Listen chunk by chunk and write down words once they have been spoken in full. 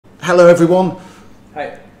Hello everyone.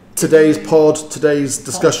 Hi. Today's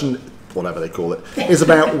discussion, whatever they call it, is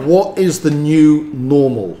about what is the new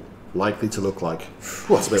normal likely to look like.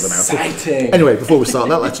 What's a bit of a mouthful. Exciting. Anyway, before we start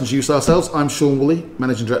that, let's introduce ourselves. I'm Sean Woolley,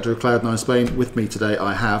 Managing Director of Cloud9 Spain. With me today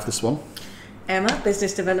I have this one. Emma,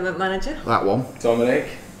 Business Development Manager. That one. Dominic,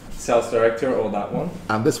 Sales Director, or that one.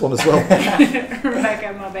 And this one as well.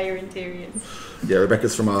 Rebecca, Marbella Interiors. Yeah,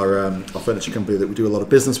 Rebecca's from our furniture company that we do a lot of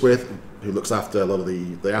business with, who looks after a lot of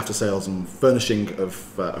the after sales and furnishing of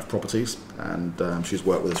properties, and she's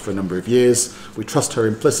worked with us for a number of years. We trust her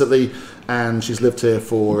implicitly, and she's lived here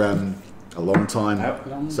for a long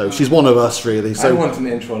time. So she's one of us, really. So I want an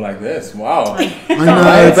intro like this. Wow. I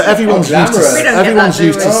know, but everyone's used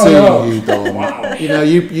to seeing you, Dom. Wow. You know,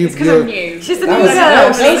 you're new. She's the That new was- that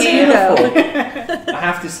was girl. beautiful. I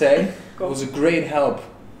have to say, it was a great help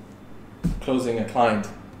closing a client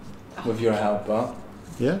with your help, huh?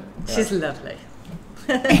 yeah. She's lovely.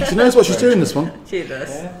 She knows what she's doing. This one. She does.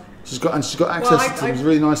 Yeah. She's got access to some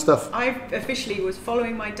really nice stuff. I officially was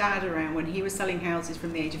following my dad around when he was selling houses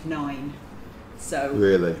from the age of 9. So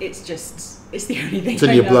Really? it's the only thing It's in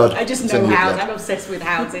I your know. blood. I just It's know in your houses. blood. I'm obsessed with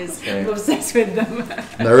houses. Okay. I'm obsessed with them.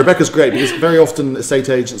 No, Rebecca's great because very often estate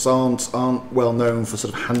agents aren't well known for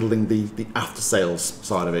sort of handling the after sales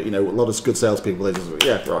side of it. You know, a lot of good salespeople, they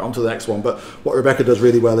just on to the next one. But what Rebecca does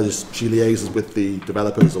really well is she liaises with the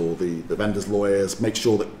developers or the vendors' lawyers, make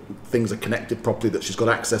sure that things are connected properly, that she's got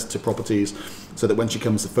access to properties, so that when she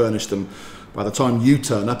comes to furnish them, by the time you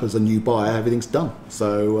turn up as a new buyer, everything's done.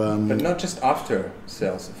 So, But not just after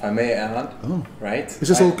sales, if I may add. Oh. Right? is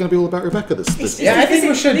this all going to be all about Rebecca? This Yeah, I think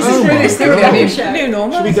we should. This Oh is my really still. I mean, God. New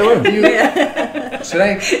normal. should we go in? should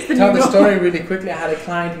I tell the story really quickly? I had a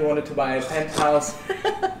client who wanted to buy a penthouse.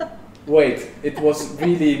 Wait, it was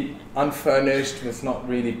really unfurnished, with not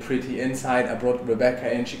really pretty inside. I brought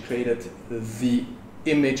Rebecca in. She created the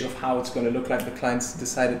image of how it's going to look like. The clients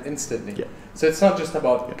decided instantly. Yeah. So it's not just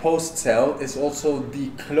about post-sale, it's also the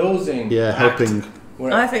closing Yeah, act helping.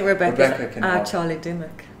 where I think Rebecca Rebecca's can our help. Charlie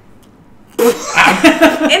Dimmock.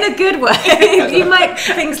 In a good way. You make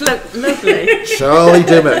things look lovely. Charlie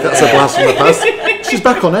Dimmock, that's a blast from the past. She's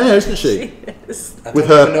back on air, isn't she? Yes. I With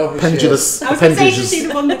don't even know her who she is. pendulous I was going to say, is appendages. she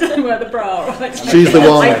the one that doesn't wear the bra? Right? She's the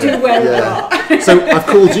one. I do wear Yeah. a bra. So I've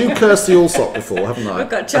called you Kirsty Allsop before, haven't I? We've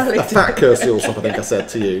got Charlie a fat Kirsty Allsop, I think I said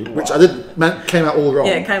to you, which I didn't came out all wrong.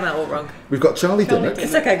 Yeah, it came out all wrong. We've got Charlie Charlie Dimmock.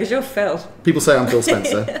 It's okay because you're Phil. People say I'm Phil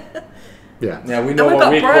Spencer. Yeah. Yeah, we know we've what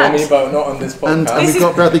got we call Brad. me, but not on this And podcast. we've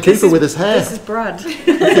got Bradley Cooper with his hair. This is Brad.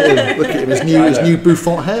 Look at him, his new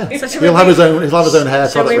bouffant hair. So shall He'll we have his own hair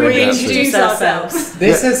Shall product we range. reintroduce ourselves?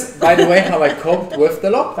 This is, by the way, how I coped with the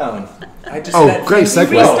lockdown. I just Oh, let great things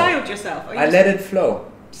segue. You flow. restyled yourself. Or you I just let it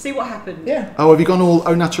flow. see what happened. Yeah. Oh, have you gone all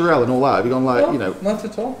au naturel and all that? Have you gone like, No, you know, not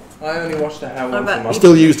at all. I only wash the hair once about a month.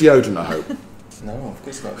 still use deodorant, I hope? No, of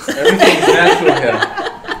course not. Everything's natural here.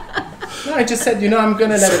 No, I just said, I'm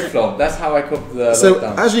gonna let it flow. That's how I cope with the So,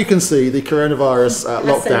 lockdown. as you can see, the coronavirus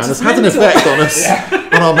lockdown has had an sentimental. effect on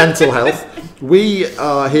us, on our mental health. We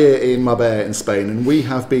are here in Marbella in Spain, and we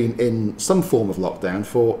have been in some form of lockdown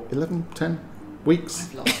for 11, 10 weeks.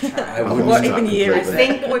 I've lost track. I I've would- lost What track even year is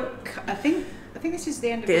completely. I think this is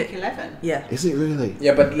the end of The- week 11. Yeah. Is it really?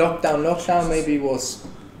 Yeah, but lockdown maybe was...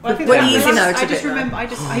 Well, I think We're that easy was- now to I just do that. remember. I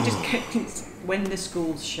just when the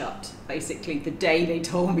schools shut. Basically, the day they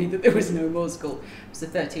told me that there was no more school was the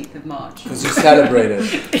 13th of March. Because you celebrated.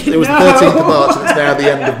 It was the 13th of March, and it's now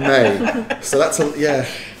the end of May. So that's yeah.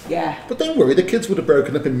 Yeah. But don't worry, the kids would have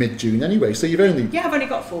broken up in mid-June anyway. So you've only Yeah, I've only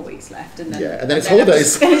got 4 weeks left, and then and then it's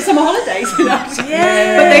holidays. Then it's summer holidays.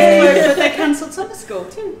 Yay! But they cancelled summer school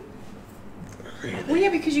too. Well, yeah,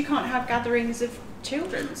 because you can't have gatherings of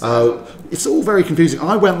children. So. It's all very confusing.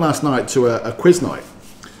 I went last night to a quiz night,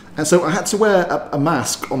 and so I had to wear a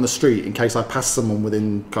mask on the street in case I passed someone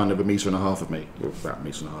within kind of a metre and a half of me, or about a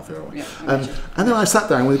metre and a half here, aren't we? Yeah, And then I sat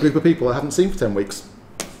down with a group of people I haven't seen for 10 weeks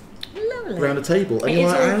Lovely. around a table. And It you're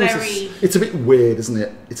is like, all "How is very- this?" It's a bit weird, isn't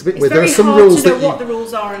it? It's a bit It's weird. There are very some hard rules to know that you, what the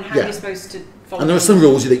rules are and how Yeah. you're supposed to follow. and there are them. some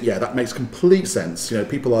rules you think, yeah, that makes complete sense.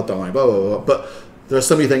 People are dying, blah, blah, blah. But there are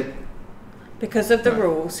some you think, Because of the Right.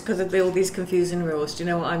 rules, because of all these confusing rules, do you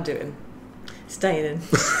know what I'm doing? Staying in.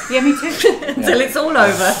 Yeah, me too. Until it's all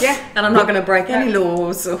over. Yeah. And I'm not going to break any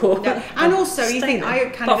laws or... No. And also, you Staying think in. I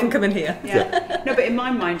kind Apart of from coming here. Yeah. No, but in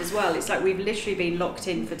my mind as well, it's like we've literally been locked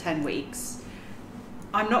in for 10 weeks.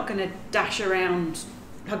 I'm not going to dash around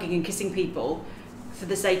hugging and kissing people for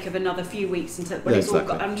the sake of another few weeks until when Yeah, it's all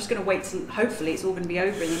exactly. got, I'm just going to wait till hopefully it's all going to be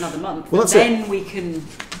over in another month. Well, and that's it. then we can.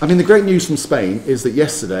 I mean, the great news from Spain is that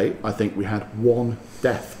yesterday, I think we had one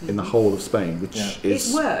death in the whole of Spain, which Yeah. is...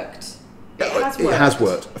 It worked. It has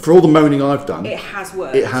worked. For all the moaning I've done, It has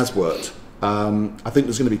worked. it has worked. I think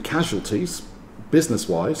there's going to be casualties,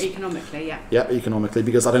 business-wise. Economically, yeah. Yeah, economically,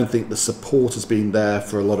 because I don't think the support has been there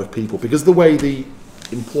for a lot of people. Because the way the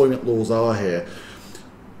employment laws are here,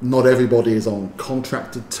 not everybody is on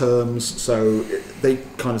contracted terms, so they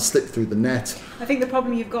kind of slip through the net. I think the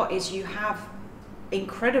problem you've got is you have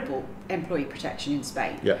incredible employee protection in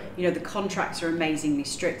Spain. Yeah. You know, the contracts are amazingly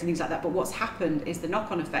strict and things like that, but what's happened is the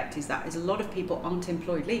knock-on effect is that a lot of people aren't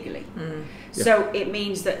employed legally. So it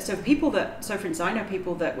means that, so for instance, I know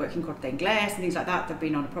people that work in Corte Inglés and things like that, they've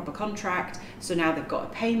been on a proper contract, so now they've got a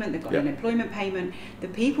payment, they've got an employment payment. The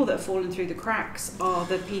people that have fallen through the cracks are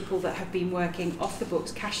the people that have been working off the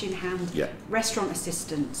books, cash in hand, restaurant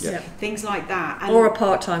assistants, things like that. Or a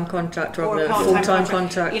part-time contract or a full-time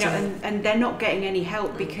contract. You know, and they're not getting any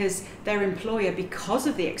help because their employer, because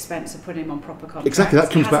of the expense of putting them on proper contracts, exactly, that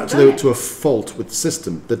comes back to a fault with the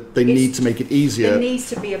system, that they need to make it easier. There needs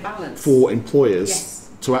to be a balance for employers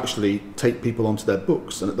to actually take people onto their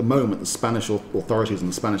books. And at the moment, the Spanish authorities and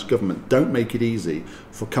the Spanish government don't make it easy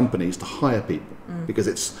for companies to hire people because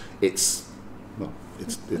it's but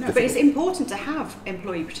it's important to have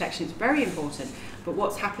employee protection. It's very important. But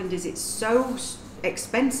what's happened is it's so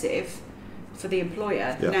expensive for the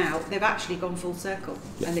employer now, they've actually gone full circle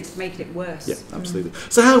and it's making it worse. Yeah, absolutely.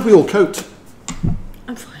 So how have we all coped?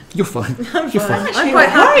 I'm fine. You're fine. You're fine. Actually, I'm quite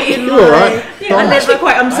happy in You're all right. Yeah, I'm actually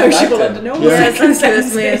quite unsociable like under normal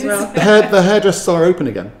circumstances. Me as well. The hairdressers are open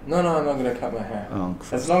again. No, I'm not going to cut my hair. Oh,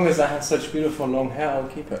 as long as I have such beautiful long hair, I'll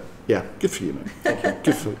keep it. Yeah, good for you, mate.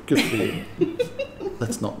 Good for you.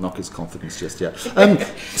 Let's not knock his confidence just yet.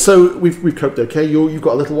 So we've coped okay. You've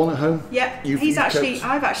got a little one at home. Yeah,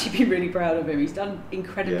 I've actually been really proud of him. He's done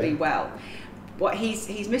incredibly well.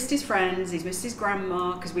 He's missed his friends, he's missed his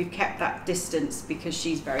grandma, because we've kept that distance because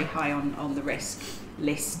she's very high on the risk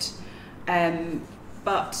list.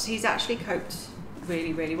 But he's actually coped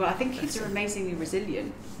really, really well. I think kids are amazingly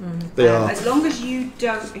resilient. They are. As long as you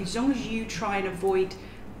try and avoid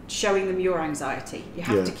showing them your anxiety, you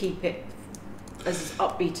have to keep it as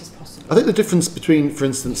upbeat as possible. I think the difference between, for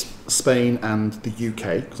instance, Spain and the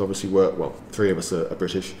UK, because obviously three of us are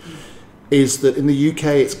British, is that in the UK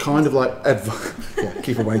it's kind of like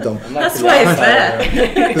keep away, Dom. That's why it's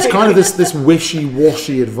there. There's kind of this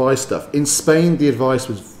wishy-washy advice stuff. In Spain, the advice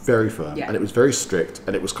was very firm and it was very strict,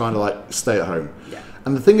 and it was kind of like stay at home. Yeah.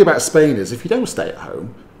 And the thing about Spain is, if you don't stay at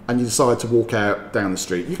home and you decide to walk out down the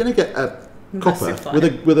street, you're going to get a copper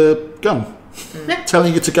with a gun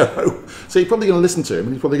telling you to go home. So you're probably going to listen to him,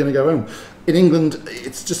 and he's probably going to go home. In England,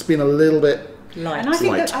 it's just been a little bit light. And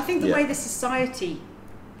I think the way the society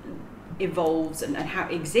evolves and how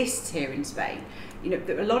it exists here in Spain, you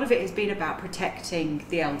know, a lot of it has been about protecting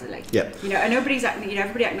the elderly. Yeah. You know, and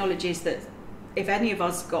everybody acknowledges that if any of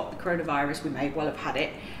us got the coronavirus, we may well have had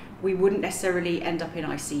it. We wouldn't necessarily end up in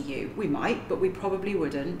ICU. We might, but we probably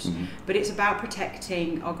wouldn't. But it's about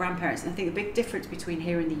protecting our grandparents. And I think the big difference between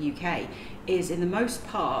here and the UK is, in the most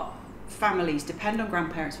part, families depend on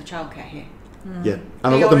grandparents for childcare here. Yeah,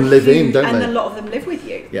 and a lot of them live in, don't they? And a lot of them live with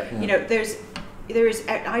you. Yeah. You know, there is,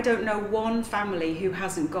 I don't know one family who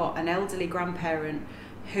hasn't got an elderly grandparent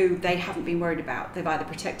who they haven't been worried about. They've either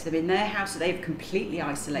protected them in their house, or they've completely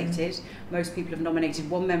isolated. Most people have nominated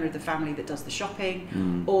one member of the family that does the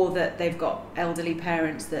shopping, or that they've got elderly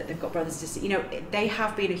parents, that they've got brothers and sisters. You know, they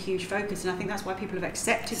have been a huge focus, and I think that's why people have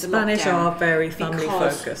accepted the lockdown. Spanish are very family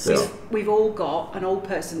focused. We've all got an old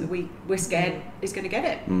person that we're scared is going to get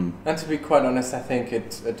it. And to be quite honest, I think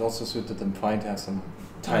it also suited them fine to have some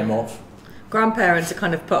time off. Grandparents are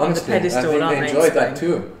kind of put on the pedestal, aren't they? I think they enjoyed that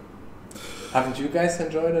too. Haven't you guys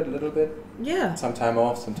enjoyed it a little bit? Yeah. Some time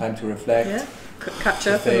off, some time to reflect. Yeah. Catch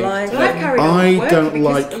up in life. Well, I've carried on working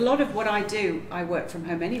because like a lot of what I do, I work from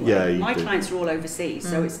home anyway. Yeah, my clients are all overseas,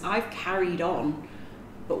 so I've carried on.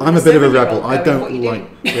 But I'm a bit of a rebel. I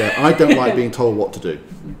don't like being told what to do.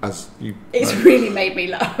 It's really made me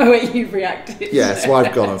laugh the way you've reacted. Yeah, so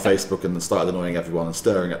I've gone on Facebook and started annoying everyone and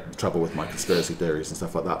stirring up trouble with my conspiracy theories and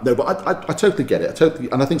stuff like that. No, but I totally get it.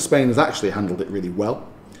 And I think Spain has actually handled it really well,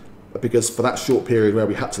 because for that short period where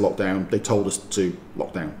we had to lock down, they told us to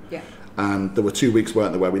lock down. Yeah. And there were 2 weeks,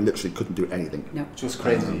 weren't there, where we literally couldn't do anything. No. Which was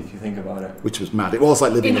crazy if you think about it. Which was mad. It was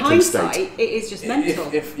like living in a police state. In hindsight, it is just mental.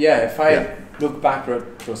 If I look back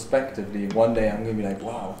retrospectively, one day I'm going to be like,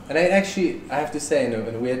 wow. And I have to say, in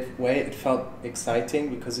a weird way, it felt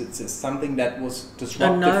exciting, because it's something that was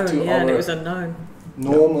disruptive to our... it was unknown.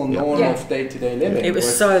 Normal of day-to-day living. It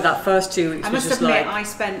was that first 2 weeks. I must admit, I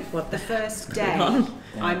spent the first day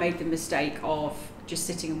I made the mistake of just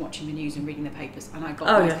sitting and watching the news and reading the papers, and I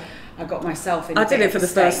got myself in. I did it for the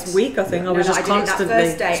first week. I think I was just constantly. I did it that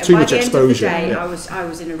first day, it's too much exposure. By the end of the day, I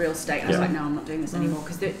was in a real state. I was like, no, I'm not doing this anymore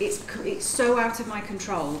because it's so out of my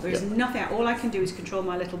control. There is nothing. All I can do is control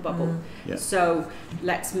my little bubble. So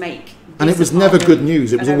let's make. And it was never good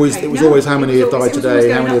news. It was always how many have died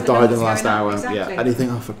today, how many have died in the last hour. Exactly. Yeah, and you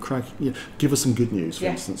think, oh, for crikey, give us some good news, for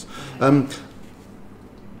instance.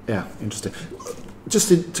 Yeah, interesting. Just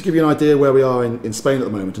to give you an idea where we are in Spain at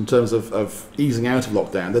the moment in terms of easing out of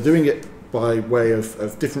lockdown, they're doing it by way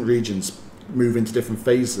of different regions move into different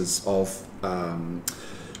phases of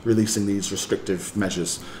releasing these restrictive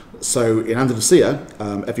measures. So in Andalusia,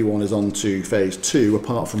 everyone is on to phase 2,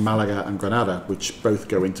 apart from Malaga and Granada, which both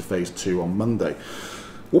go into phase 2 on Monday.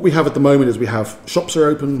 What we have at the moment is we have shops are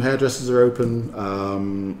open, hairdressers are open,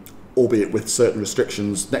 albeit with certain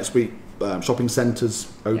restrictions. Next week, shopping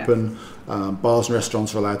centres open, bars and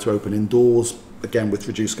restaurants are allowed to open indoors, again with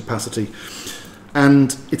reduced capacity.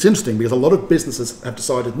 And it's interesting because a lot of businesses have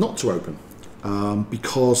decided not to open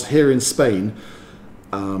because here in Spain,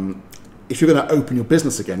 if you're going to open your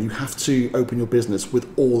business again, you have to open your business with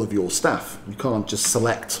all of your staff. You can't just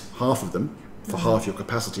select half of them for half your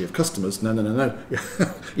capacity of customers. No.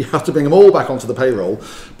 You have to bring them all back onto the payroll.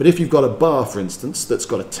 But if you've got a bar, for instance, that's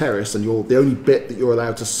got a terrace and the only bit that you're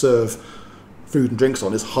allowed to serve food and drinks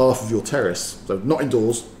on is half of your terrace, so not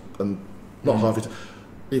indoors and not half it,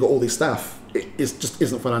 you've got all these staff, it just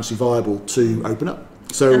isn't financially viable to open up.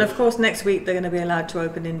 So, and of course next week they're going to be allowed to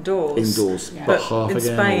open indoors. But half in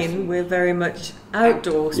again, Spain we're very much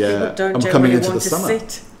outdoors. Yeah. People don't I'm generally coming into want the to summer.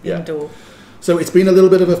 sit indoor. So it's been a little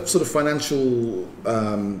bit of a sort of financial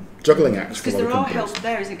juggling act for a lot of companies. Because there are help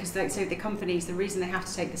there, isn't it? Because so the companies, the reason they have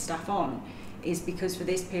to take the staff on is because for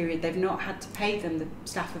this period they've not had to pay them. The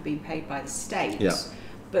staff have been paid by the state. Yeah.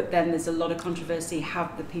 But then there's a lot of controversy.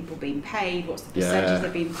 Have the people been paid? What's the percentage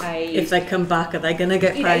they've been paid? If they come back, are they going to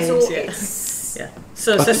get paid?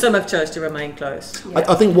 So some have chose to remain closed.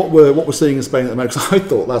 I think what we're seeing in Spain at the moment, because I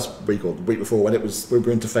thought last week or the week before when we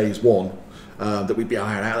were into phase 1, that we'd be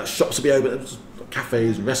ironed out, shops would be open,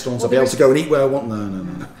 cafes and restaurants, I'd be able to go and eat where I want.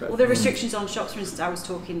 No. Well, the restrictions on shops, for instance, I was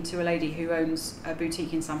talking to a lady who owns a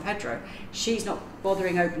boutique in San Pedro. She's not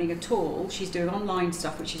bothering opening at all. She's doing online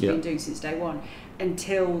stuff, which she's been doing since day one,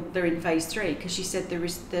 until they're in phase 3, because she said there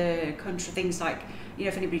is the country things like,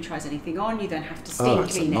 if anybody tries anything on, you then have to steam clean it.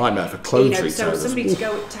 It's a nightmare for clothes retailers.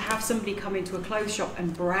 So to have somebody come into a clothes shop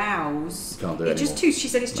and browse, can't do it just she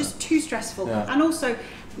said it's just too stressful. Yeah. And also,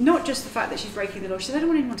 not just the fact that she's breaking the law, she said, I don't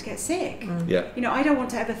want anyone to get sick. I don't want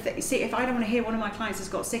to ever see, if I don't want to hear one of my clients has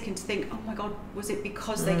got sick and to think, oh my God, was it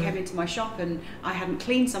because they came into my shop and I hadn't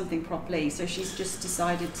cleaned something properly? So she's just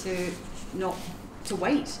decided to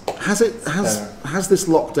wait. Has this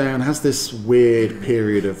lockdown, has this weird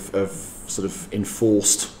period of sort of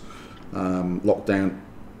enforced lockdown,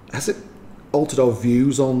 has it altered our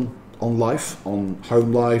views on life, on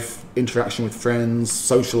home life, interaction with friends,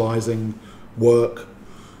 socialising, work?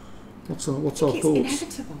 What's our thoughts? It's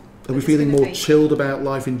inevitable. Are we feeling more chilled about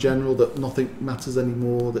life in general, that nothing matters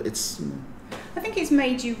anymore, that it's... I think it's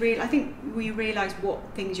made you I think we realise what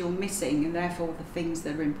things you're missing and therefore the things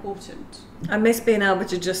that are important. I miss being able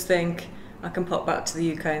to just think, I can pop back to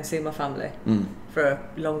the UK and see my family for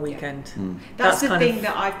a long weekend. That's the thing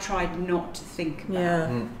that I've tried not to think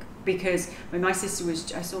about. Because when I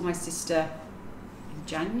saw my sister in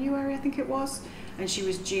January, I think it was, and she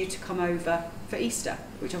was due to come over for Easter,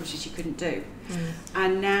 which obviously she couldn't do.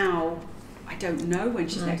 And now I don't know when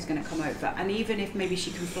she's next going to come over. And even if maybe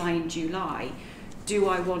she can fly in July, do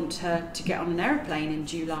I want her to get on an aeroplane in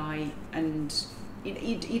July? And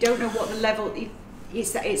you don't know what the level...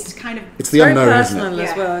 It's kind of... It's the unknown, personal, isn't it?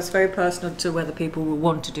 As well. It's very personal to whether people will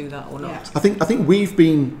want to do that or not. I think we've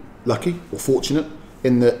been lucky or fortunate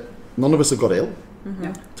in that none of us have got ill,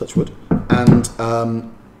 touch wood,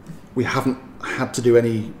 and we haven't had to do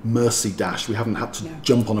any mercy dash. We haven't had to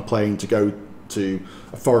jump on a plane to go to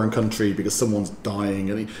a foreign country because someone's dying,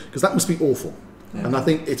 because that must be awful. And I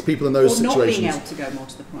think it's people in those situations... Or not being able to go, more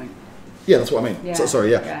to the point. Yeah, that's what I mean.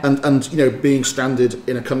 Sorry. And being stranded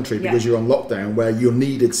in a country because you're on lockdown, where you're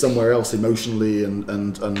needed somewhere else emotionally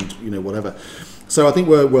and whatever. So I think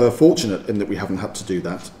we're fortunate in that we haven't had to do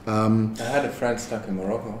that. I had a friend stuck in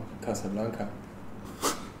Morocco, Casablanca,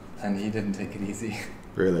 and he didn't take it easy.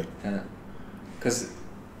 Really? Yeah, because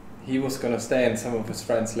he was going to stay and some of his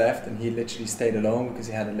friends left, and he literally stayed alone because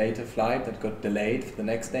he had a later flight that got delayed for the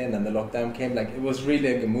next day, and then the lockdown came. Like, it was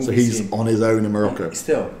really like a movie So he's scene. on his own in Morocco.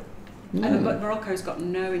 Still. But Morocco's got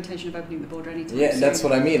no intention of opening the border anytime soon. Yeah, that's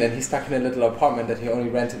what I mean. And he's stuck in a little apartment that he only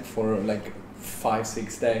rented for like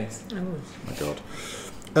 5-6 days. Oh my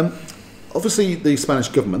God. Obviously, the Spanish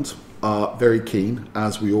government are very keen,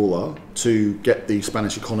 as we all are, to get the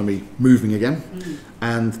Spanish economy moving again.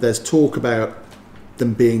 And there's talk about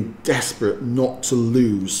them being desperate not to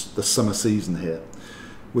lose the summer season here,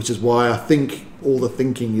 which is why I think all the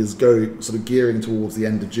thinking is going sort of gearing towards the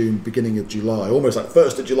end of June, beginning of July, almost like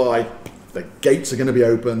 1st of July. The gates are going to be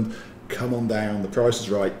opened. Come on down. The price is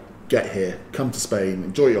right. Get here. Come to Spain.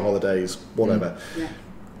 Enjoy your holidays. Whatever. Yeah.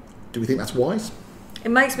 Do we think that's wise? It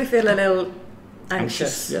makes me feel a little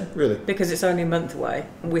anxious. Yeah, really. Because it's only a month away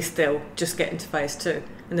and we're still just getting to phase 2.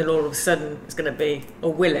 And then all of a sudden it's going to be,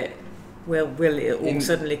 or will it? Will it all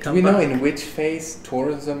suddenly come back? Do we know in which phase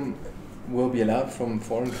tourism will be allowed from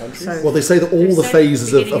foreign countries? Well, they say that all the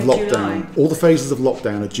phases of July. lockdown, all the phases of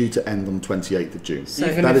lockdown are due to end on the 28th of June. So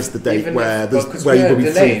that is the date where you will be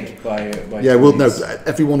delayed free. By yeah, well, no,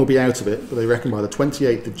 everyone will be out of it, but they reckon by the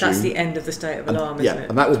 28th of June. That's the end of the state of alarm, isn't it?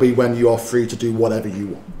 And that will be when you are free to do whatever you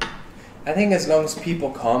want. I think as long as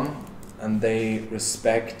people come and they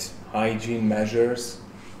respect hygiene measures,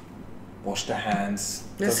 wash their hands,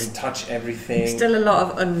 doesn't touch everything. Still a lot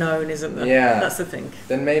of unknown, isn't there? Yeah. That's the thing.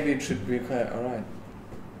 Then maybe it should be quite alright.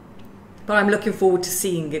 But I'm looking forward to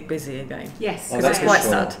seeing it busy again. Yes. Because it's quite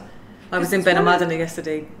sad. I was in Benamadena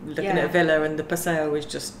yesterday looking at a villa and the paseo was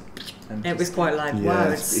just... It was quite like,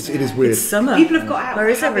 wow, it is weird. It's summer. People have got out Where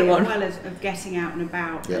is everyone? well of getting out and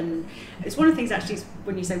about. And it's one of the things actually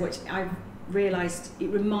when you say which I realised it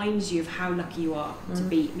reminds you of how lucky you are to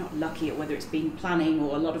be, not lucky or whether it's been planning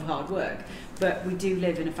or a lot of hard work, but we do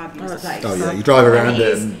live in a fabulous place. Oh yeah, you drive around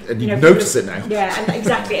it and you notice it now. Yeah, and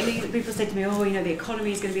exactly. And people say to me, oh, the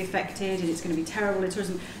economy is going to be affected and it's going to be terrible in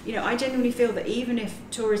tourism. I genuinely feel that even if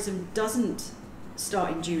tourism doesn't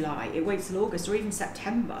start in July, it waits till August or even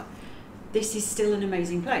September, this is still an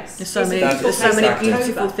amazing place. There's so many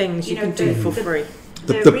beautiful things you can do for free.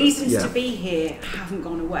 The reasons to be here haven't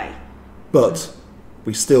gone away. But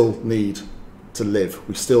we still need to live.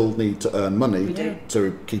 We still need to earn money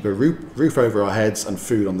to keep a roof over our heads and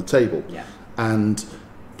food on the table. Yeah. And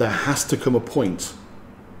there has to come a point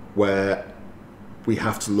where we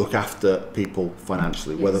have to look after people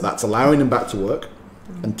financially, whether that's allowing them back to work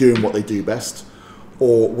and doing what they do best,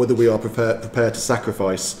 or whether we are prepared to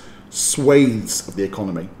sacrifice swathes of the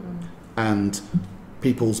economy and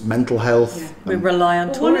people's mental health. We rely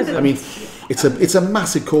on tourism. I mean, it's a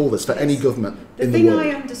massive call this for any government in the world. The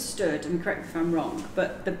thing I understood, and correct me if I'm wrong,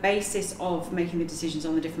 but the basis of making the decisions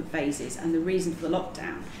on the different phases and the reason for the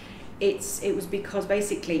lockdown, it was because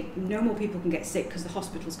basically no more people can get sick because the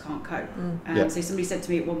hospitals can't cope. So somebody said to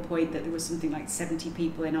me at one point that there was something like 70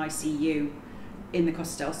 people in ICU in the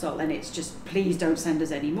Costa del Sol, and it's just, please don't send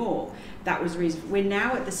us any more. That was the reason. We're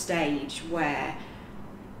now at the stage where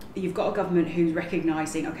you've got a government who's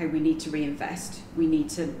recognising, okay, we need to reinvest, we need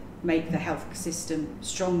to make the health system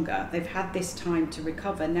stronger. They've had this time to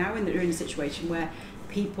recover. Now they're in a situation where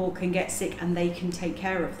people can get sick and they can take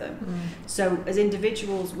care of them. So as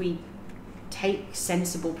individuals, we take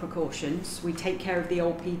sensible precautions. We take care of the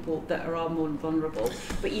old people that are more vulnerable.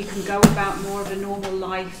 But you can go about more of a normal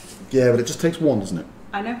life. Yeah, but it just takes one, doesn't it?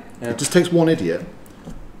 I know. It just takes one idiot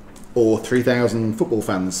or 3,000 football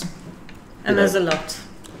fans. And there's a lot.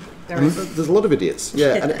 There's a lot of idiots.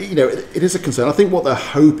 Yeah, and it is a concern. I think what they're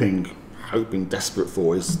hoping desperate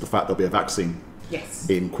for is the fact there'll be a vaccine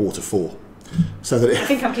in Q4. So that I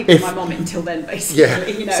think I'm keeping my mom until then, basically.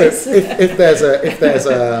 Yeah. So if there's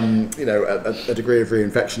a degree of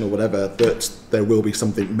reinfection or whatever, that there will be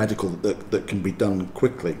something medical that can be done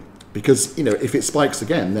quickly, because if it spikes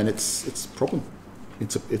again, then it's a problem.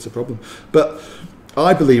 It's a problem. But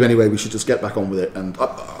I believe anyway we should just get back on with it, and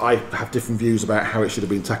I have different views about how it should have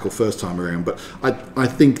been tackled first time around. But I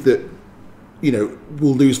think that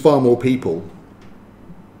we'll lose far more people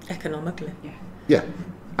economically. Yeah.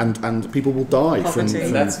 And people will die from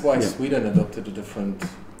and that's why Sweden adopted a different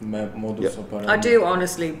modus operandi. I do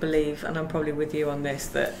honestly believe, and I'm probably with you on this,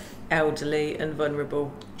 that elderly and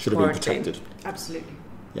vulnerable should have been protected. Absolutely.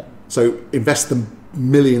 Yeah. So invest the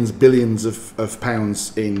millions, billions of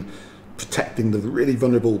pounds in protecting the really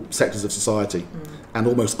vulnerable sectors of society and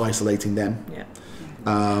almost isolating them. Yeah.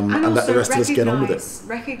 And let the rest of us get on with it.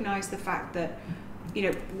 Recognise the fact that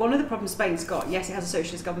one of the problems Spain's got, yes, it has a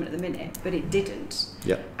socialist government at the minute, but it didn't.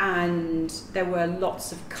 Yeah. And there were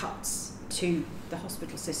lots of cuts to the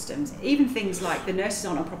hospital systems. Even things like the nurses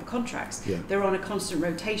aren't on proper contracts. Yeah. They're on a constant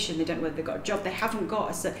rotation. They don't know whether they've got a job. They haven't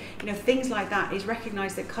got things like that is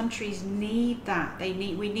recognised that countries need that. We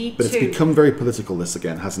need But to. it's become very political, this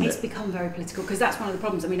again, hasn't It's it? become very political because that's one of the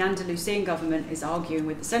problems. I mean, Andalusian government is arguing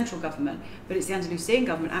with the central government, but it's the Andalusian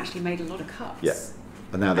government actually made a lot of cuts. Yeah.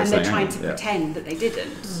 And now they're And saying, they're trying to yeah. pretend that they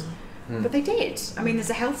didn't. But they did. I mean, there's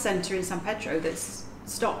a health centre in San Pedro that's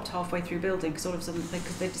stopped halfway through building because all of a sudden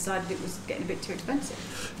because they decided it was getting a bit too expensive.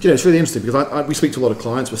 You know, it's really interesting because we speak to a lot of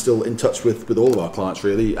clients. We're still in touch with all of our clients,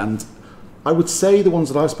 really. And I would say the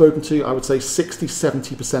ones that I've spoken to, I would say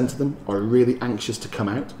 60-70% of them are really anxious to come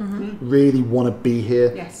out, really want to be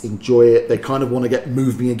here, Yes. enjoy it. They kind of want to get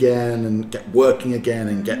moving again and get working again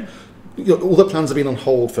and get... You know, all the plans have been on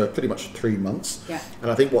hold for pretty much 3 months. Yeah.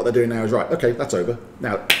 And I think what they're doing now is, right, okay, that's over.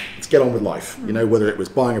 Now, let's get on with life. You know, whether it was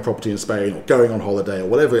buying a property in Spain or going on holiday or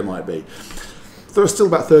whatever it might be. There are still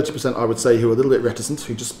about 30%, I would say, who are a little bit reticent,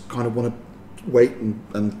 who just kind of want to wait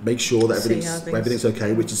and make sure that everything's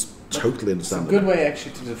okay, which is totally It's a understandable. good way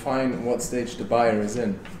actually to define what stage the buyer is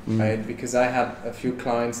in, right? Because I had a few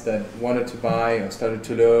clients that wanted to buy or started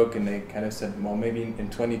to look, and they kind of said, well, maybe in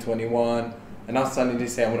 2021, and now suddenly they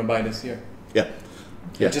say, I want to buy this year. Yeah.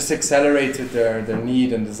 Yeah. It just accelerated their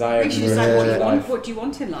need and desire. Makes you to decide live life. what do you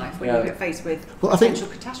want in life when Yeah. you get faced with Well, I think-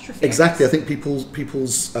 potential catastrophe. Exactly. I think people's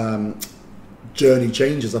journey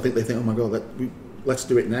changes. I think they think, oh my God, let's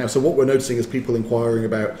do it now. So what we're noticing is people inquiring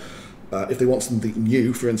about if they want something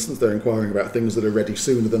new, for instance, they're inquiring about things that are ready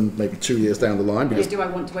sooner than maybe 2 years down the line. Because do I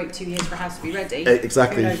want to wait 2 years for a house to be ready?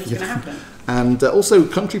 Exactly. Who knows what's going to happen? And also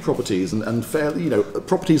country properties and fairly,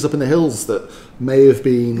 properties up in the hills that may have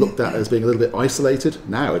been looked at as being a little bit isolated.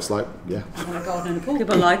 Now it's like, yeah, I want a garden and a pool.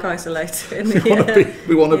 People like isolating.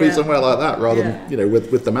 we want to be Yeah. somewhere like that rather Yeah. than,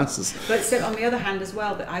 with the masses. But so on the other hand as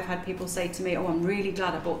well, that I've had people say to me, oh, I'm really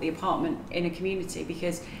glad I bought the apartment in a community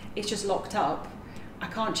because it's just locked up. I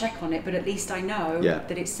can't check on it, but at least I know Yeah.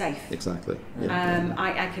 that it's safe. Exactly. Yeah.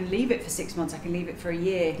 I can leave it for 6 months, I can leave it for a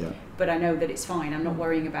year, Yeah. but I know that it's fine. I'm not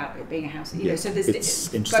worrying about it being a house. Yeah. So there's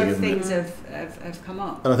It's interesting, both isn't it? things have come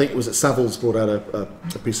up. And I think it was at Savills brought out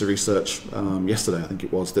a piece of research yesterday, I think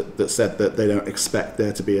it was, that said that they don't expect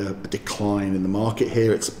there to be a decline in the market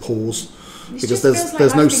here. It's a pause because just feels like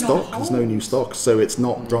there's no life's been on stock, there's no new hold. stock, so it's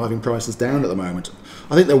not driving prices down at the moment.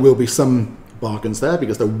 I think there will be some bargains there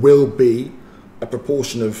because there will be a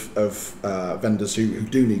proportion of vendors who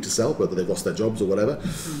do need to sell, whether they've lost their jobs or whatever.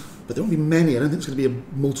 But there won't be many. I don't think there's going to be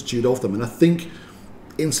a multitude of them. And I think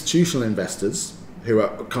institutional investors, who are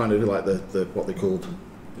kind of like the what they called,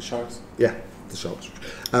 The sharks. yeah, the sharks,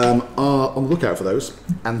 are on the lookout for those,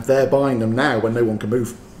 and they're buying them now when no one can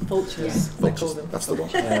move. Vultures, they call Vultures, them. that's the one.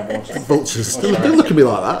 Yeah, watch. Vultures. Don't look at me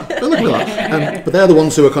like that. Don't look at me like that. But they're the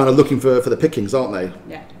ones who are kind of looking for the pickings, aren't they?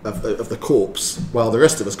 Yeah. Of the corpse, while the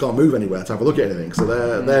rest of us can't move anywhere to have a look at anything. So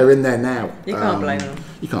they're in there now. You can't blame them.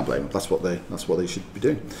 You can't blame them. That's what they should be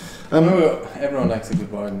doing. Everyone likes a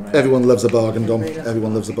good bargain, right? Everyone loves a bargain, Dom.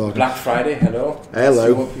 Everyone loves a bargain. Black Friday, hello. Hello.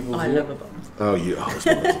 See what people I do. love a bomb. Oh, that's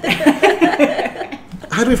wonderful.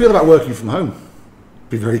 How do we feel about working from home?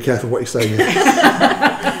 Be very careful what you say here.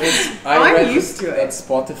 I read used to it. that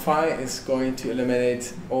Spotify is going to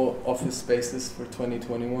eliminate all office spaces for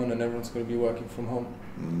 2021 and everyone's going to be working from home.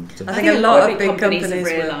 I think a lot of big companies companies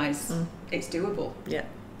have will. realised it's doable. Yeah.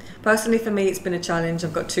 Personally, for me, it's been a challenge.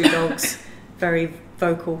 I've got 2 dogs, very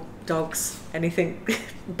vocal dogs. Anything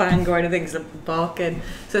bang or anything is barking.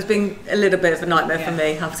 So it's been a little bit of a nightmare for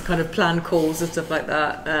me, have to kind of plan calls and stuff like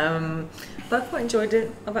that. But I've quite enjoyed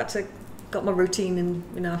it. I've had to got my routine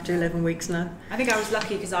in after 11 weeks now. I think I was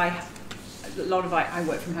lucky because I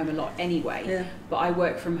work from home a lot anyway, Yeah. but I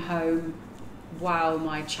work from home while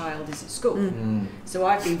my child is at school. So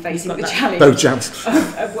I've been facing got the that. challenge No chance.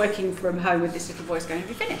 of working from home with this little voice going, have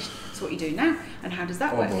you finished? So what are you doing now? And how does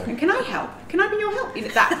that work? Boy. And can I help? Can I be your help? You know,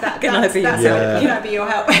 that's Can I be your that's help? how it- Can I be your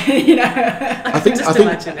help? You know. Just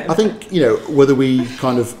imagine it. I think whether we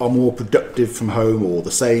kind of are more productive from home or the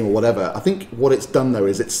same or whatever. I think what it's done though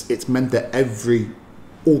is it's meant that every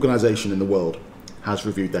organisation in the world has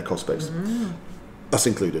reviewed their cost base, us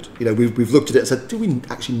included. We've looked at it and said, do we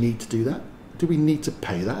actually need to do that? Do we need to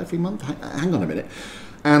pay that every month? Hang on a minute.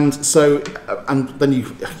 And so, and then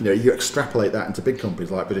you extrapolate that into big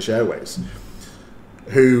companies like British Airways,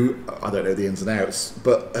 who, I don't know the ins and outs,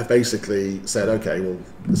 but have basically said, okay, well,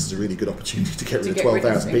 this is a really good opportunity to get rid of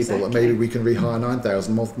 12,000 people, and maybe we can rehire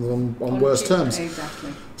 9,000 on worse terms.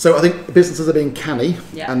 Exactly. So I think businesses are being canny,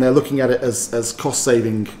 Yeah. and they're looking at it as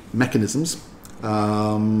cost-saving mechanisms,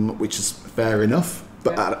 which is fair enough,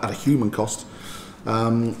 but Yeah. at a human cost.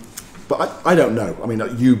 But I don't know. I mean,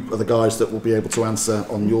 you are the guys that will be able to answer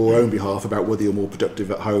on your own behalf about whether you're more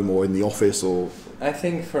productive at home or in the office or... I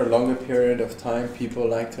think for a longer period of time, people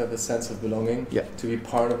like to have a sense of belonging, to be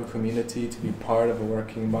part of a community, to be part of a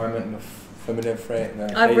working environment with familiar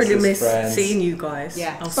faces, I really miss friends. seeing you guys.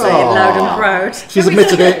 Yeah. I'll say it loud and proud. She's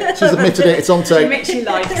admitted it. She's admitted it. It's on tape. She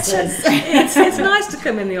likes us. It's nice to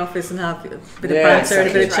come in the office and have a bit of banter and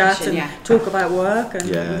a bit of chat and talk about work.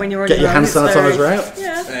 And when you're on Get your hand sanitizer out.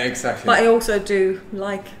 Yeah, exactly. But I also do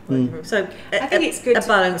like so. I think it's good a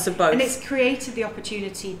balance of both, and it's created the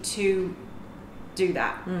opportunity to do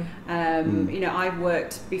that. You know, I've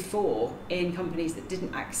worked before in companies that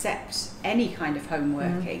didn't accept any kind of home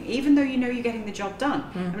working, even though you know you're getting the job done.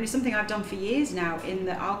 I mean, it's something I've done for years now, in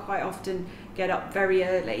that I'll quite often get up very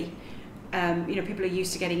early. You know, people are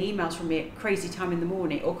used to getting emails from me at crazy time in the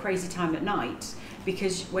morning or crazy time at night,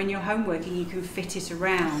 because when you're home working, you can fit it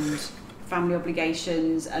around family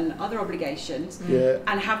obligations and other obligations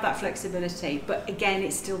and have that flexibility. But again,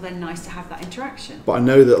 it's still then nice to have that interaction. But I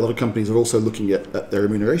know that a lot of companies are also looking at their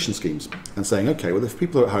remuneration schemes and saying, okay, well, if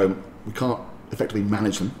people are at home, we can't effectively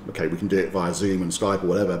manage them. Okay, we can do it via Zoom and Skype or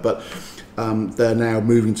whatever, but they're now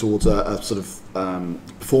moving towards a sort of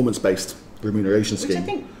performance-based remuneration scheme. Which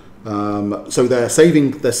I think so they're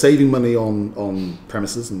saving money on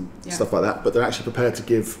premises and stuff like that, but they're actually prepared to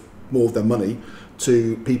give more of their money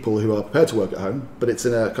to people who are prepared to work at home, but it's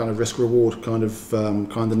in a kind of risk-reward kind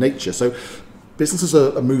of nature. So businesses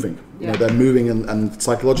are moving. You know, they're moving, and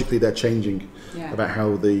psychologically they're changing about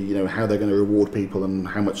how how they're going to reward people and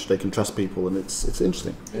how much they can trust people, and it's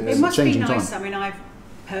interesting. It must be nice. I mean, I've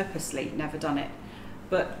purposely never done it,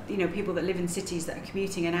 but you know, people that live in cities that are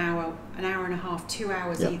commuting an hour and a half, 2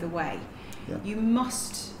 hours either way, you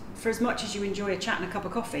must. For as much as you enjoy a chat and a cup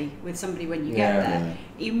of coffee with somebody when you get there,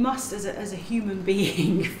 you must, as a human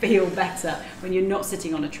being, feel better when you're not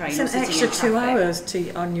sitting on a train. It's an extra 2 hours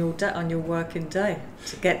on your working day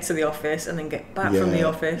to get to the office and then get back from the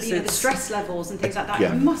office. You know, the stress levels and things like that.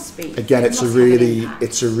 It must be. Again, it's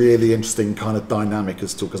a really interesting kind of dynamic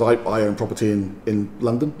as to, because I own property in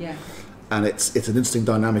London. Yeah. And it's an interesting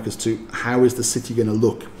dynamic as to how is the city going to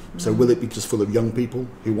look. So will it be just full of young people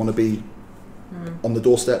who want to be on the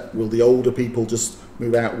doorstep? Will the older people just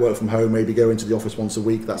move out, work from home, maybe go into the office once a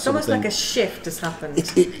week? That's almost like a shift has happened.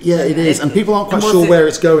 It is, and people aren't quite sure where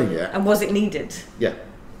it's going yet. And was it needed? Yeah,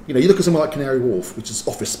 you know, you look at somewhere like Canary Wharf, which is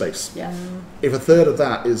office space. Yeah. If a third of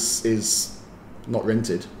that is not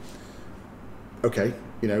rented, okay,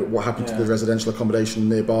 you know, what happened to the residential accommodation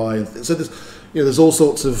nearby? And so there's all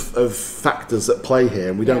sorts of factors that play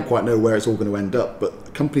here, and we don't quite know where it's all going to end up.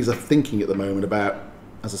 But companies are thinking at the moment about,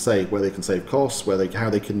 as I say, where they can save costs, how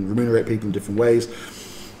they can remunerate people in different ways.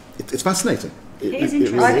 It's fascinating. It is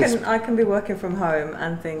interesting. I can be working from home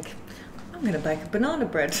and think, I'm going to bake a banana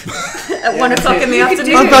bread at 1 o'clock in the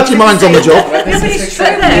afternoon. I'm glad your mind's on the job. But it's true.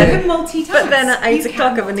 You can multitask. But then at 8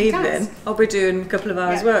 o'clock of an evening, I'll be doing a couple of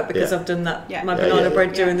hours work because I've done that my banana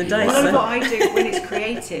bread during the day. Well, what I do when it's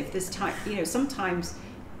creative, there's time. You know, sometimes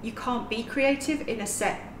you can't be creative in a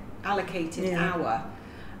set allocated hour,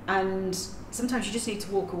 and sometimes you just need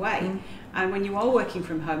to walk away. And when you are working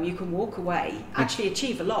from home, you can walk away, actually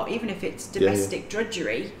achieve a lot, even if it's domestic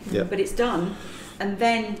drudgery, but it's done. And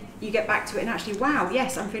then you get back to it and actually, wow,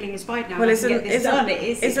 yes, I'm feeling inspired now. Well, I can get this done.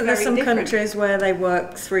 Isn't there some countries where they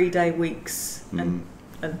work 3-day weeks and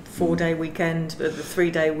 4-day weekend, but the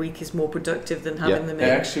 3-day week is more productive than having them in?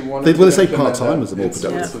 They actually wanted to say part-time is more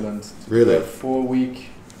productive. Switzerland. Really? 4-week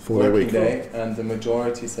working day, and the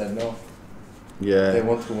majority said no. Yeah. They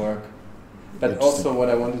want to work. But also what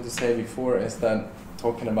I wanted to say before is that,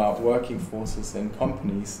 talking about working forces in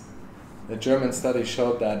companies, the German study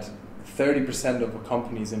showed that 30% of a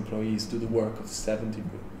company's employees do the work of 70%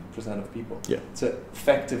 of people. Yeah. So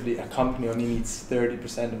effectively a company only needs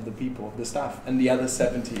 30% of the people, of the staff, and the other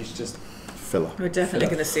 70 is just filler. We're definitely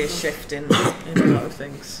going to see a shift in a lot of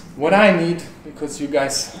things. What I need, because you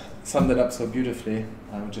guys summed it up so beautifully,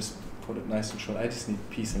 I would just put it nice and short, I just need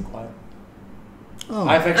peace and quiet. Oh.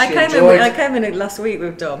 I came in last week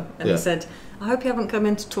with Dom and he said, I hope you haven't come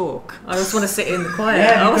in to talk. I just want to sit in the quiet.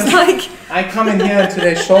 Yeah, I was like... I come in here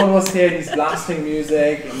today, Sean was here, he's blasting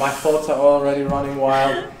music, my thoughts are already running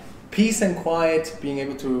wild. Peace and quiet, being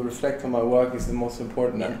able to reflect on my work is the most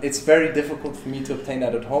important. And it's very difficult for me to obtain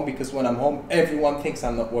that at home, because when I'm home, everyone thinks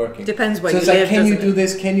I'm not working. Depends where you live. So it's like, can you do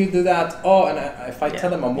this, can you do that? Oh, and if I tell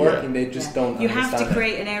them I'm working, they just don't understand. You have to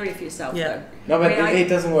create an area for yourself, though. No, but it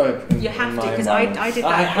doesn't work. You have to, because I did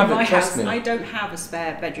that in my house. I don't have a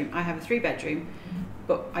spare bedroom. I have a 3-bedroom,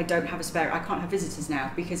 but I don't have a spare. I can't have visitors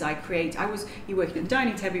now because you're working at the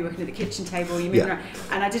dining table, you're working at the kitchen table, you're moving around.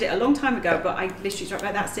 And I did it a long time ago, but I literally thought,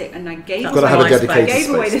 right, that's it. And I gave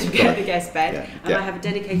away the guest bed, and I have a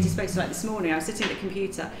dedicated space. Like this morning, I was sitting at the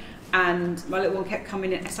computer, and my little one kept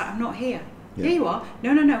coming in. It's like, I'm not here. Yeah. Here you are.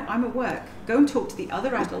 No, I'm at work. Go and talk to the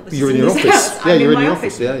other adult. You're in your office. I'm in my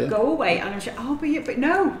office. Yeah. Go away. And I'm sure, but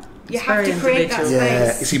no. You have to create that space.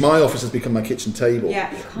 Yeah, you see, my office has become my kitchen table,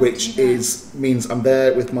 which means I'm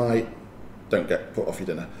there with my. Don't get put off your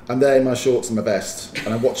dinner. I'm there in my shorts and my vest,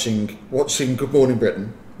 and I'm watching Good Morning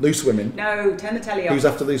Britain, Loose Women. No, turn the telly off. Who's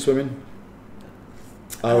after Loose Women?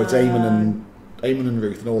 Oh, it's Eamon and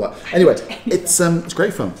Ruth and all that. Anyway, it's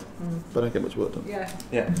great fun, but I don't get much work done. Yeah,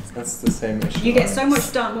 that's the same issue. You get so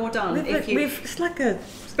much more done if you. It's like a.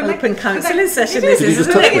 Open counselling session. This is,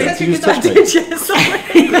 isn't it? Did you just touch me? Get the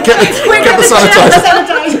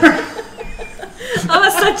sanitizer. I'm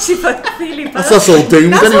essentially feeling bad. That's us all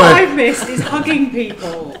doomed That's anyway. What I've missed is hugging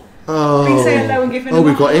people. Please say hello and give them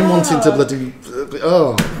we've got him wanting to bloody.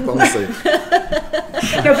 Honestly.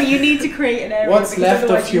 No, but you need to create an area. What's left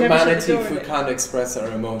of humanity if we can't express our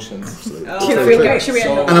emotions? Should we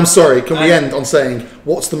end on? And I'm sorry, can we end on saying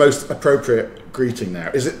what's the most appropriate greeting now?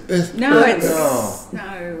 Is it? No.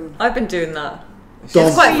 I've been doing that. It's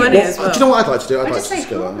quite funny as well. Do you know what I'd like to do? I'd like just to say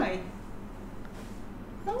go hi.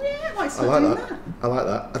 Oh yeah, I might I like doing that. I like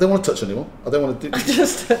that. I don't want to touch anyone. I don't want to do.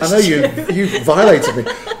 I know you violated me.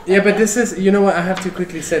 Yeah, but this is, you know what, I have to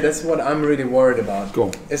quickly say, that's what I'm really worried about. Go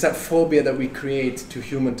on. Is that phobia that we create to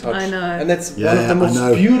human touch. I know. And that's one of the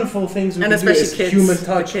most beautiful things we can do is kids, human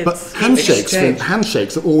touch. Kids. But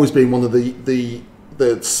handshakes have always been one of the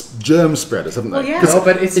germ spreaders, haven't they? Well, yeah. No,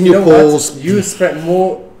 but it's, in you your know pores. What? You spread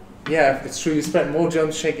more, it's true, you spread more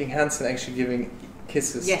germs shaking hands than actually giving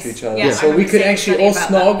kisses to each other. Yeah, so we could actually all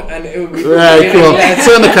snog and it would be Right, cool.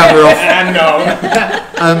 Turn the camera off.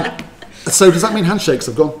 No. So does that mean handshakes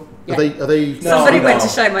have gone? Are they? Somebody went to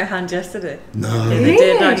shake my hand yesterday. No. Yeah, they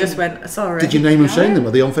did. I just went, sorry. Did you name and shame them?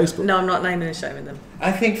 Are they on Facebook? No, I'm not naming and shaming them.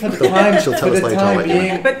 I think for the time,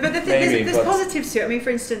 being, but there's positives to it. I mean,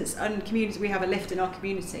 for instance, on communities, we have a lift in our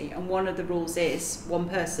community, and one of the rules is one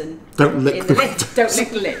person don't lick in the lift. Don't lick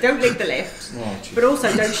the lift. Don't lick the lift. But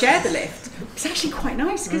also don't share the lift. It's actually quite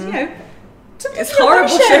nice because it's horrible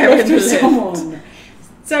sharing the lift with someone.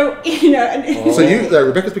 So So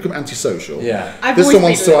Rebecca's become antisocial. Yeah. This one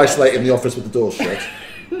wants to isolate in the office with the door shut.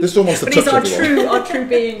 This one wants to touch everyone. Our true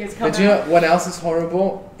being has come out. But you know what else is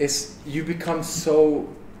horrible? Is you become so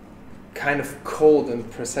kind of cold in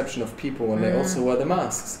perception of people when they also wear the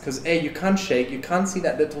masks. Because you can't shake, you can't see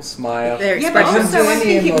that little smile. But also I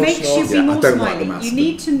think it makes you be more smiling. Like you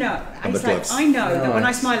need to know. It's like, I know that when I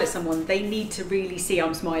it's smile at someone, they need to really see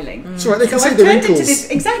I'm smiling. It's all right, they can so see the wrinkles.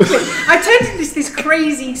 I turned into this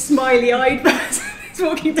crazy smiley-eyed person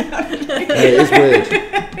walking down. It is weird.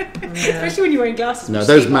 Especially when you're wearing glasses. No,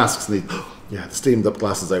 those masks need. The steamed up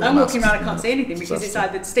glasses over. I'm walking around, I can't see anything because it's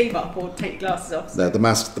either steam up or take glasses off. No, the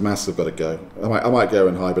masks have got to go. I might go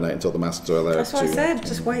and hibernate until the masks are allowed. That's what I said.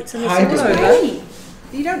 Just wait till it's all over.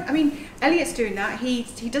 You don't. I mean, Elliot's doing that. He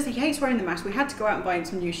hates wearing the mask. We had to go out and buy him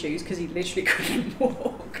some new shoes because he literally couldn't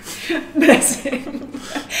walk. Bless him.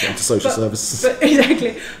 To social services. But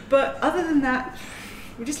exactly. But other than that,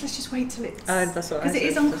 let's just wait till it's. That's what. Because it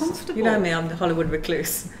is uncomfortable. You know me. I'm the Hollywood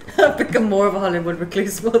recluse. I've become more of a Hollywood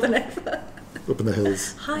recluse more than ever. Up in the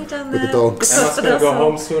hills. Hi down with there. the dogs. I'm going to go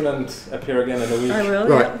home soon and appear again in a week. I will.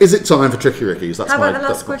 Right. Yeah. Is it time for Tricky Rickies? How about the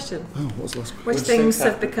last question? Oh, what's the last question? Which things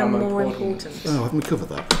have become more important? Oh, haven't we covered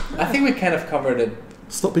that? I think we kind of covered it.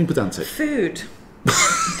 Stop being pedantic. Food.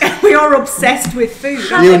 We are obsessed with food.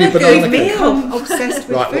 You and your banana We've cake. become obsessed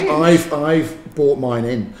with food. Well, I've bought mine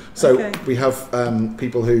in. So we have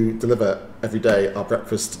people who deliver every day our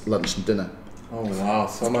breakfast, lunch, and dinner. Oh wow,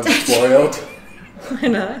 so much spoiled. I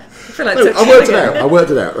know. I feel like I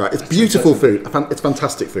worked it out. Right, it's beautiful food. It's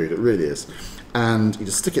fantastic food. It really is. And you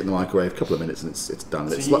just stick it in the microwave, a couple of minutes, and it's done.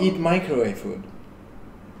 So it's you eat microwave food?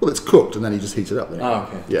 Well, it's cooked, and then you just heat it up. Oh,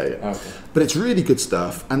 okay. Yeah. Okay. But it's really good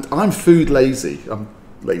stuff. And I'm food lazy. I'm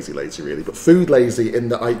lazy really, but food lazy in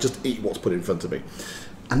that I just eat what's put in front of me.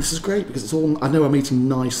 And this is great because it's all. I know I'm eating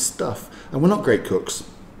nice stuff, and we're not great cooks.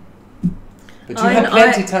 But you have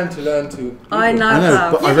plenty of time to learn to. I know,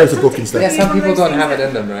 but I wrote a book instead. Yeah, some people don't have it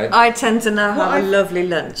in them, right? I tend to now have a lovely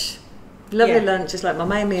lunch. Lunch is like my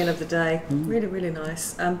main meal of the day. Really, really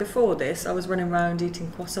nice. Before this, I was running around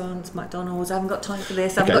eating croissants, McDonald's. I haven't got time for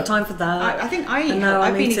this. I haven't got time for that. I think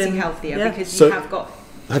I've been eating healthier because you have got.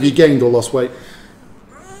 Have you gained or lost weight?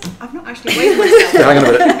 I've not actually weighed myself. Hang on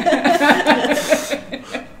a minute.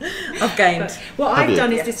 I've gained. What I've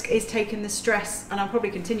done is taken the stress, and I'll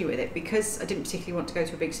probably continue with it because I didn't particularly want to go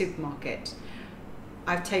to a big supermarket.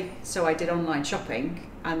 So I did online shopping,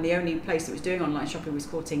 and the only place that was doing online shopping was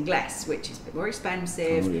Corte Inglés, which is a bit more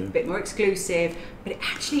expensive, a bit more exclusive, but it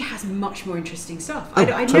actually has much more interesting stuff.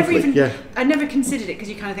 I never considered it because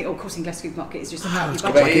you kind of think, oh, Corte Inglés supermarket is just about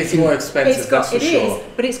your budget. But it's more expensive, that's for sure.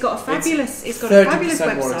 But it's got a fabulous, it's 30%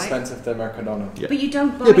 website. More website. Expensive than Mercadona. Yeah. But you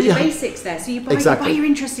don't buy the basics there, so you buy your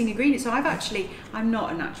interesting ingredients. So I'm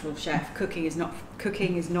not a natural chef. Cooking is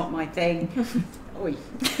not my thing.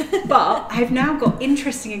 But I've now got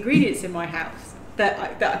interesting ingredients in my house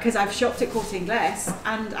that because I've shopped at Corte Inglés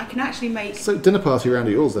and I can actually make. So dinner party around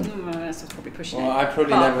at yours then? That's probably pushing it. I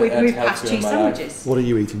probably never we've moved past cheese sandwiches. What are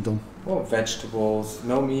you eating, Don? Well, vegetables,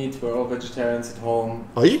 no meat. We're all vegetarians at home.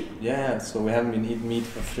 Are you? Yeah, so we haven't been eating meat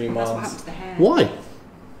for 3 months. That's what happened to the hair. Why?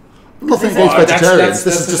 Nothing against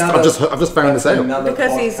vegetarians. I've just found this out.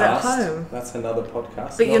 Because he's at home. That's another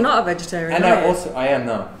podcast. But you're not a vegetarian. And I am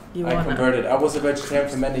now. I converted. I was a vegetarian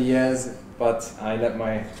for many years, but I let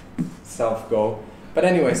myself go. But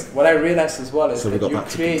anyways, what I realized as well is that you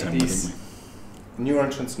create these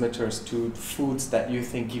neurotransmitters to foods that you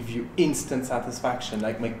think give you instant satisfaction,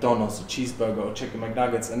 like McDonald's, a cheeseburger, or chicken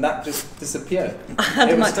McNuggets, and that just disappeared. I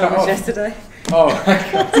had McDonald's yesterday. Oh my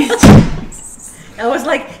God. I was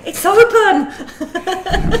like, it's open!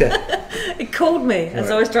 It called me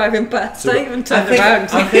as I was driving past. I even turned around.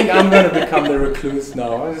 I think I'm going to become the recluse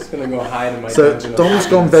now. I'm just going to go hide in my dungeon. So Don's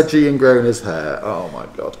gone veggie and grown his hair. Oh my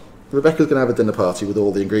God. Rebecca's going to have a dinner party with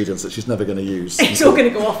all the ingredients that she's never going to use. It's all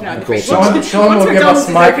going to go off now. Sean will give us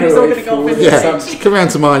microwave food. Come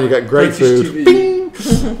round to mine, you get great food. Bing!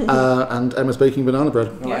 And Emma's baking banana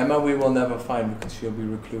bread. No, Emma we will never find because she'll be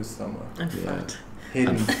recluse somewhere. And fat.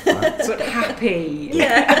 Hidden. But happy.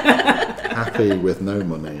 Yeah. Happy with no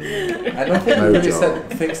money. I don't think we really said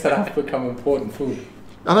things that have become important food.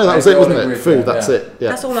 I know, that was it, wasn't it? Food, that's it. Yeah.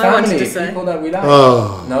 That's all I wanted to say. People that we like.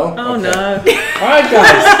 Oh. No? Oh, no. Alright,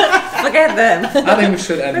 guys. Forget them. I think we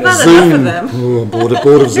should end We've this. had enough of them. Oh, I'm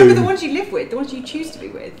bored of Zoom. Remember the ones you live with, the ones you choose to be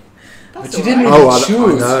with. But you didn't really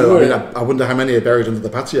choose. I know. I wonder how many are buried under the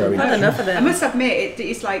patio. We've had enough of them. I must admit,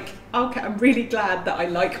 it's like, okay, I'm really glad that I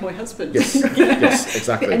like my husband. Yes, yes,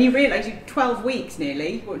 exactly. And you realise 12 weeks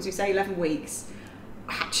nearly, what did you say, 11 weeks.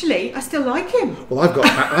 Actually, I still like him. Well,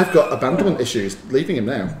 I've got abandonment issues leaving him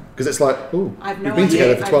now because it's like, oh, we've been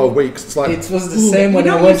together for 12 weeks. It's like it was the same when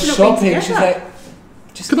I went shopping. She's like,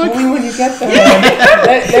 just call me when you get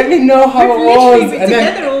there. Let me know how it was. And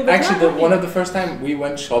then actually, one of the first time we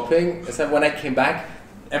went shopping is that when I came back,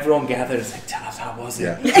 everyone gathered. It's like, tell us how was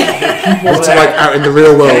it? What's it like out in the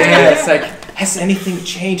real world? Yeah, it's like, has anything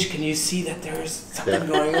changed? Can you see that there's something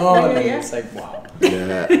going on? And it's like, wow.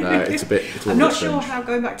 Yeah, no, it's a bit. I'm not sure how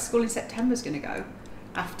going back to school in September is going to go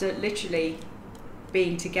after literally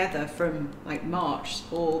being together from like March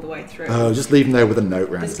all the way through. Oh, just leave them there with a note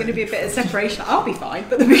round. There's going to be a bit of separation. I'll be fine,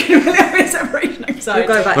 but there's going to be a bit of separation outside. We'll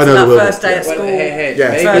go back to that first day at school. Maybe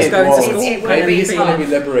first going to school. Maybe it's going to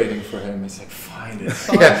be liberating for him. It's like, fine, it's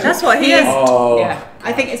fine. Yeah. That's what he is. Oh. Yeah.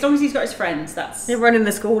 I think as long as he's got his friends, that's... He'll run in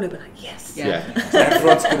the school, he'll be like, yes. Yeah. So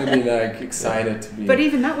everyone's going to be like excited to be... But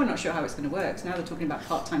even that, we're not sure how it's going to work. So now they're talking about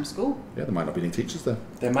part-time school. Yeah, there might not be any teachers there.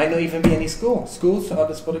 There might not even be any school. Schools are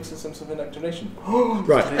despotic systems of indoctrination.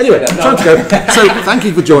 Right, anyway, time to go. So thank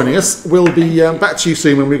you for joining us. We'll be back to you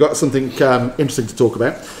soon when we've got something interesting to talk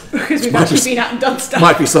about. Because we've actually been out and done stuff.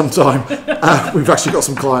 Might be some time. We've actually got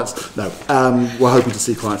some clients. No, we're hoping to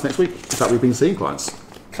see clients next week. In fact, we've been seeing clients.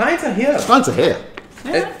 Clients are here. Clients are here.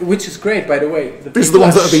 Yeah. Which is great, by the way. These are the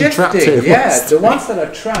ones that have been trapped here. Yeah, the ones that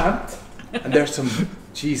are trapped. And there's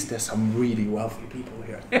some really wealthy people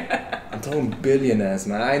here. I'm talking billionaires,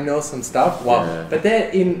 man. I know some stuff. Wow. Yeah. But they're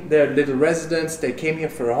in their little residence. They came here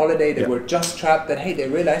for a holiday. They were just trapped. That they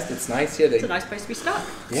realized it's nice here. It's a nice place to be stuck.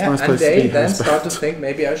 Yeah, nice and they then start to think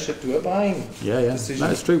maybe I should do a buying decision.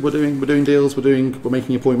 No, it's true. We're doing deals. We're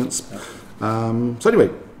making appointments. So anyway,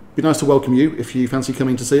 it'd be nice to welcome you if you fancy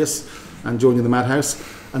coming to see us and joining the Madhouse.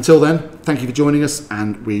 Until then, thank you for joining us,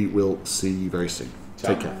 and we will see you very soon. Ciao.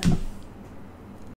 Take care.